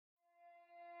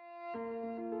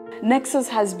Nexus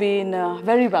has been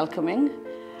very welcoming.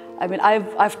 I mean,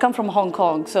 I've come from Hong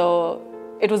Kong, so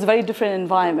it was a very different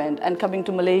environment, and coming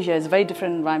to Malaysia is a very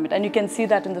different environment. And you can see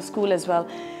that in the school as well.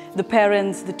 The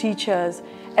parents, the teachers,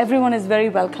 everyone is very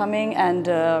welcoming, and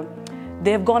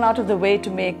they have gone out of the way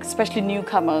to make especially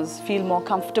newcomers feel more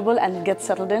comfortable and get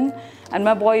settled in. And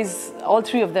my boys, all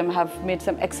three of them, have made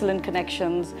some excellent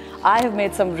connections. I have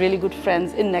made some really good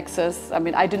friends in Nexus. I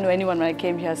mean, I didn't know anyone when I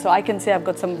came here, so I can say I've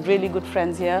got some really good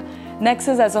friends here.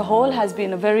 Nexus as a whole has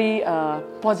been a very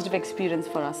positive experience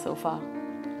for us so far.